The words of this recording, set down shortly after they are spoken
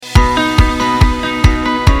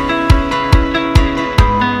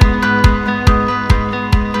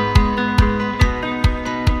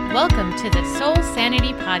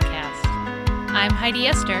I'm Heidi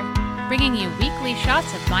Esther, bringing you weekly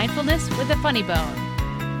shots of mindfulness with a funny bone.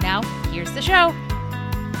 Now, here's the show.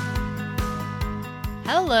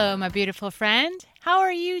 Hello, my beautiful friend. How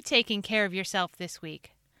are you taking care of yourself this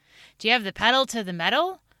week? Do you have the pedal to the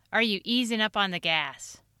metal? Are you easing up on the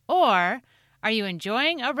gas? Or are you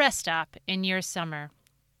enjoying a rest stop in your summer?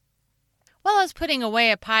 While I was putting away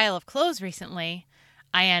a pile of clothes recently,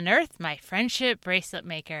 I unearthed my friendship bracelet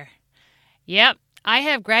maker. Yep, I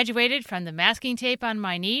have graduated from the masking tape on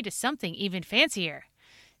my knee to something even fancier.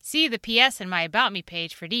 See the PS in my About Me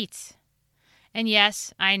page for deets. And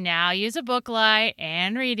yes, I now use a book light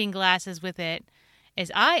and reading glasses with it,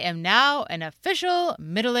 as I am now an official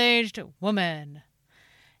middle-aged woman.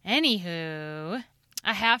 Anywho,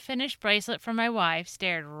 a half-finished bracelet from my wife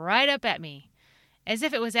stared right up at me, as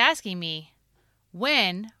if it was asking me,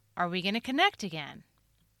 when are we going to connect again?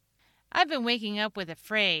 I've been waking up with a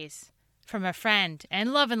phrase from a friend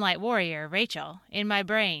and love and light warrior, Rachel, in my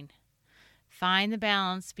brain. Find the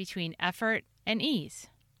balance between effort and ease.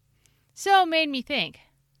 So it made me think,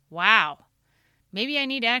 wow, maybe I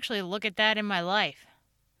need to actually look at that in my life.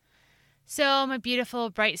 So, my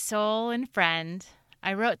beautiful, bright soul and friend,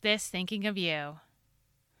 I wrote this thinking of you.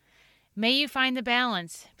 May you find the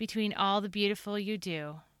balance between all the beautiful you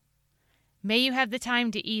do. May you have the time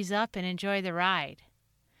to ease up and enjoy the ride.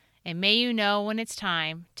 And may you know when it's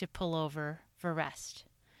time to pull over for rest.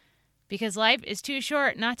 Because life is too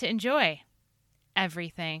short not to enjoy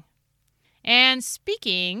everything. And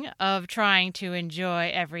speaking of trying to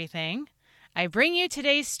enjoy everything, I bring you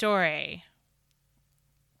today's story.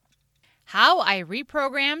 How I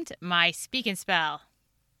reprogrammed my speak and spell.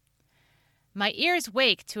 My ears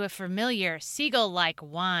wake to a familiar seagull-like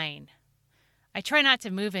whine. I try not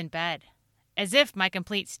to move in bed, as if my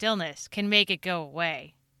complete stillness can make it go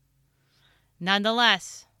away.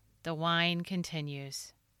 Nonetheless, the whine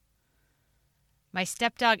continues. My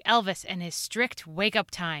stepdog Elvis and his strict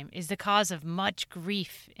wake-up time is the cause of much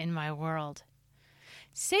grief in my world.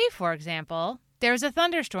 Say, for example, there was a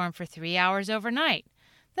thunderstorm for 3 hours overnight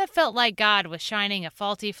that felt like God was shining a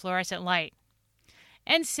faulty fluorescent light.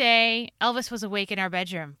 And say Elvis was awake in our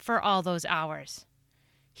bedroom for all those hours.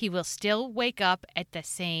 He will still wake up at the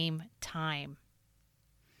same time.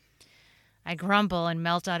 I grumble and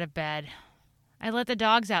melt out of bed. I let the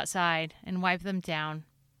dogs outside and wipe them down.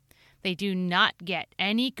 They do not get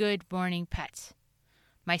any good morning pets.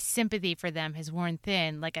 My sympathy for them has worn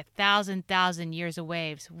thin like 1,000 years of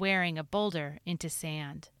waves wearing a boulder into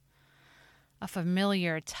sand. A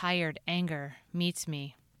familiar, tired anger meets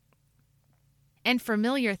me. And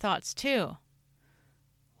familiar thoughts, too.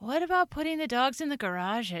 What about putting the dogs in the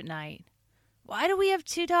garage at night? Why do we have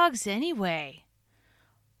 2 dogs anyway?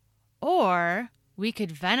 Or we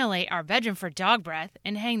could ventilate our bedroom for dog breath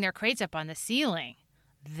and hang their crates up on the ceiling.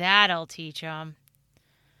 That'll teach 'em.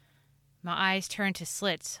 My eyes turn to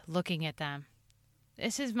slits, looking at them.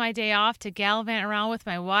 This is my day off to gallivant around with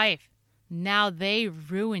my wife. Now they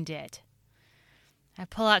ruined it. I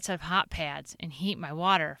pull out some hot pads and heat my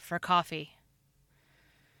water for coffee.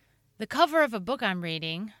 The cover of a book I'm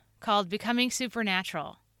reading, called Becoming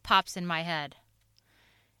Supernatural, pops in my head.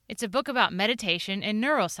 It's a book about meditation and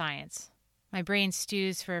neuroscience. My brain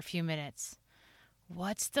stews for a few minutes.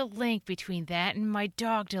 What's the link between that and my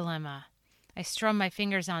dog dilemma? I strum my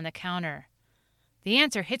fingers on the counter. The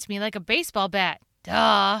answer hits me like a baseball bat.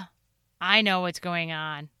 Duh! I know what's going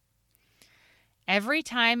on. Every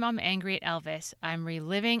time I'm angry at Elvis, I'm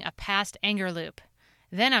reliving a past anger loop.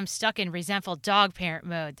 Then I'm stuck in resentful dog parent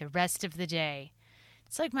mode the rest of the day.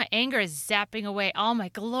 It's like my anger is zapping away all my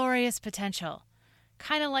glorious potential.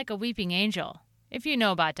 Kind of like a weeping angel, if you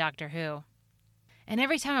know about Doctor Who. And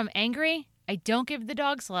every time I'm angry, I don't give the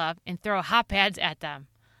dogs love and throw hot pads at them.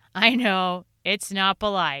 I know, it's not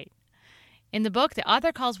polite. In the book, the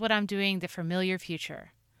author calls what I'm doing the familiar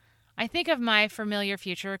future. I think of my familiar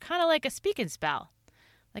future kind of like a speak and spell.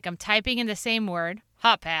 Like I'm typing in the same word,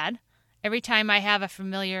 hot pad, every time I have a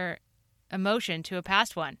familiar emotion to a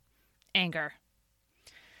past one, anger.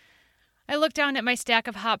 I look down at my stack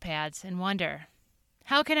of hot pads and wonder,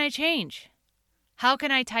 how can I change? How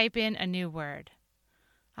can I type in a new word?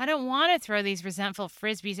 I don't want to throw these resentful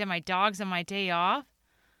frisbees at my dogs on my day off.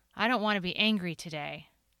 I don't want to be angry today.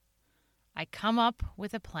 I come up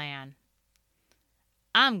with a plan.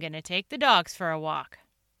 I'm going to take the dogs for a walk.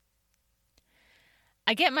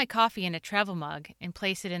 I get my coffee in a travel mug and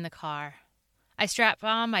place it in the car. I strap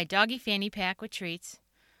on my doggy fanny pack with treats.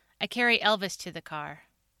 I carry Elvis to the car.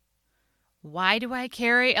 Why do I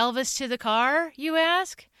carry Elvis to the car, you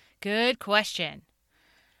ask? Good question.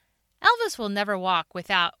 Elvis will never walk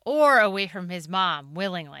without or away from his mom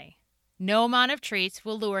willingly. No amount of treats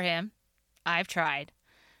will lure him. I've tried.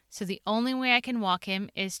 So the only way I can walk him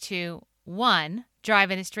is to, 1,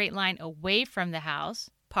 drive in a straight line away from the house,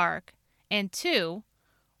 park, and 2,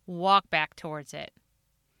 walk back towards it.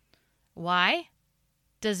 Why?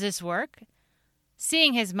 Does this work?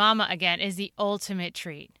 Seeing his mama again is the ultimate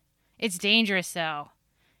treat. It's dangerous, though.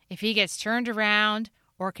 If he gets turned around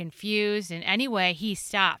or confused in any way, he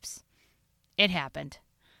stops. It happened.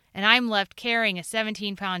 And I'm left carrying a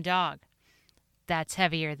 17-pound dog. That's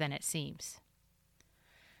heavier than it seems.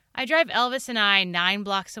 I drive Elvis and I 9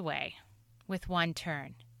 blocks away with 1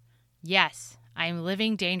 turn. Yes, I am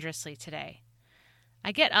living dangerously today.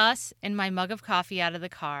 I get us and my mug of coffee out of the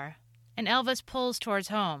car, and Elvis pulls towards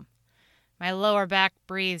home. My lower back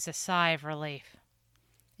breathes a sigh of relief.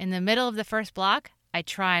 In the middle of the first block, I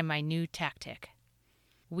try my new tactic.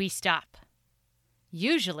 We stop.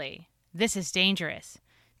 Usually, this is dangerous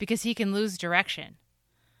because he can lose direction.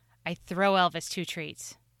 I throw Elvis 2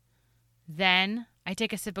 treats. Then I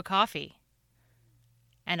take a sip of coffee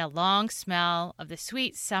and a long smell of the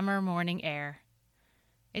sweet summer morning air.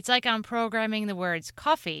 It's like I'm programming the words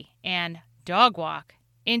coffee and dog walk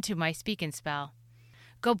into my speak and spell.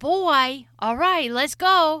 Go boy! All right, let's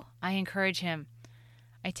go! I encourage him.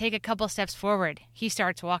 I take a couple steps forward. He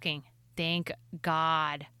starts walking. Thank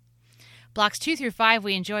God. Blocks 2 through 5,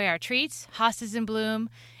 we enjoy our treats, hostas in bloom,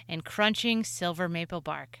 and crunching silver maple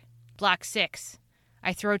bark. Block 6,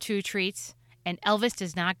 I throw 2 treats, and Elvis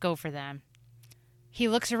does not go for them. He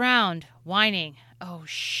looks around, whining. Oh,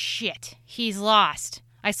 shit. He's lost.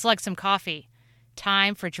 I slug some coffee.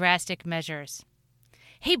 Time for drastic measures.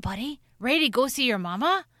 Hey, buddy, ready to go see your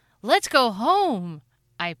mama? Let's go home,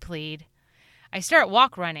 I plead. I start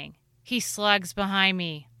walk running. He slugs behind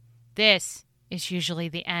me. This is usually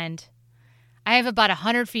the end. I have about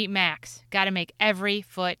 100 feet max. Got to make every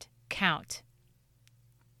foot count.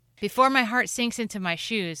 Before my heart sinks into my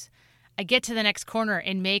shoes, I get to the next corner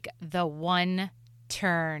and make the 1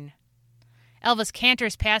 turn. Elvis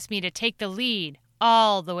canters past me to take the lead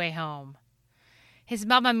all the way home. His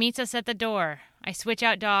mama meets us at the door. I switch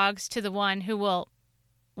out dogs to the one who will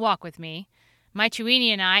walk with me. My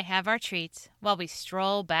Chiweenie and I have our treats while we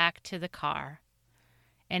stroll back to the car.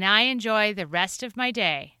 And I enjoy the rest of my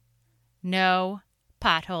day. No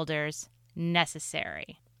potholders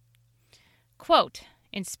necessary. Quote,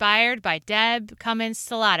 inspired by Deb Cummins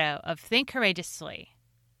Stellato of Think Courageously.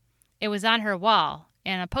 It was on her wall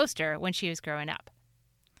and a poster when she was growing up.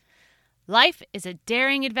 Life is a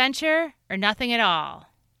daring adventure or nothing at all,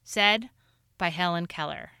 said by Helen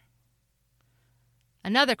Keller.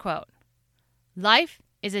 Another quote. Life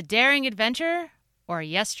is a daring adventure or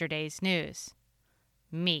yesterday's news.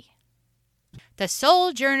 Me. The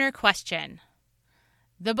Sojourner Question.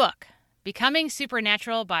 The book, Becoming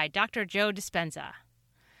Supernatural by Dr. Joe Dispenza.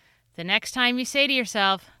 The next time you say to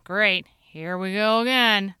yourself, great, here we go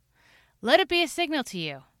again, let it be a signal to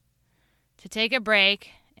you to take a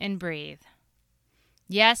break and breathe.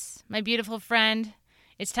 Yes, my beautiful friend,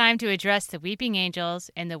 it's time to address the weeping angels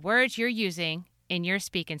and the words you're using in your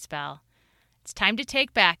speak and spell. It's time to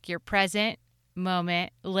take back your present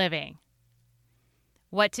moment living.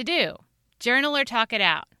 What to do? Journal or talk it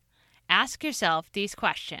out. Ask yourself these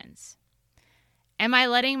questions. Am I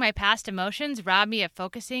letting my past emotions rob me of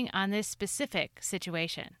focusing on this specific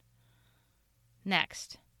situation?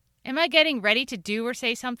 Next, am I getting ready to do or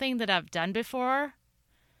say something that I've done before?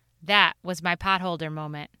 That was my potholder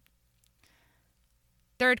moment.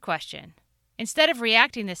 Third question, instead of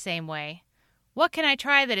reacting the same way, what can I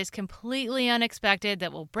try that is completely unexpected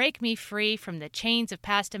that will break me free from the chains of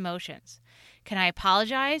past emotions? Can I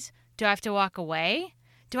apologize? Do I have to walk away?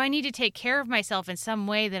 Do I need to take care of myself in some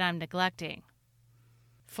way that I'm neglecting?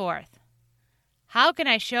 Fourth, how can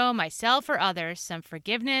I show myself or others some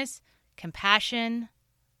forgiveness, compassion,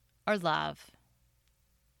 or love?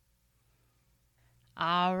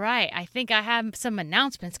 All right, I think I have some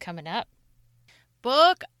announcements coming up.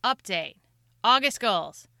 Book update. August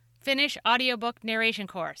goals. Finish audiobook narration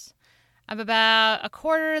course. I'm about a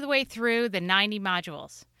quarter of the way through the 90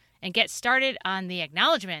 modules and get started on the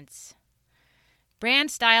acknowledgments.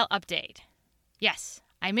 Brand style update. Yes,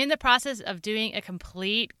 I'm in the process of doing a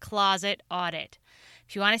complete closet audit.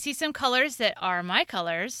 If you want to see some colors that are my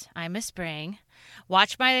colors, I'm a spring,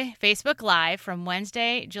 watch my Facebook Live from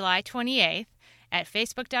Wednesday, July 28th at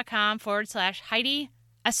facebook.com/Heidi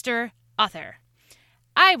Esther Author.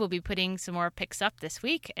 I will be putting some more pics up this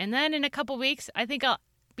week, and then in a couple weeks, I think I'll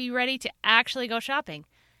be ready to actually go shopping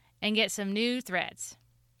and get some new threads.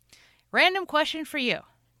 Random question for you.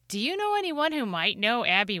 Do you know anyone who might know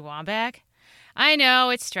Abby Wambach? I know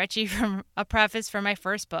it's stretchy from a preface for my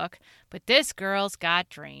first book, but this girl's got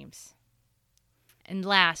dreams. And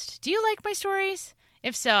last, do you like my stories?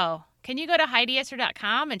 If so, can you go to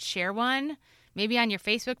HeidiEsser.com and share one? Maybe on your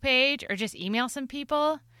Facebook page or just email some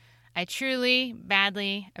people? I truly,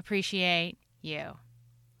 badly appreciate you.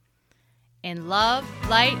 In love,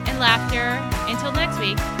 light, and laughter, until next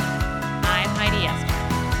week.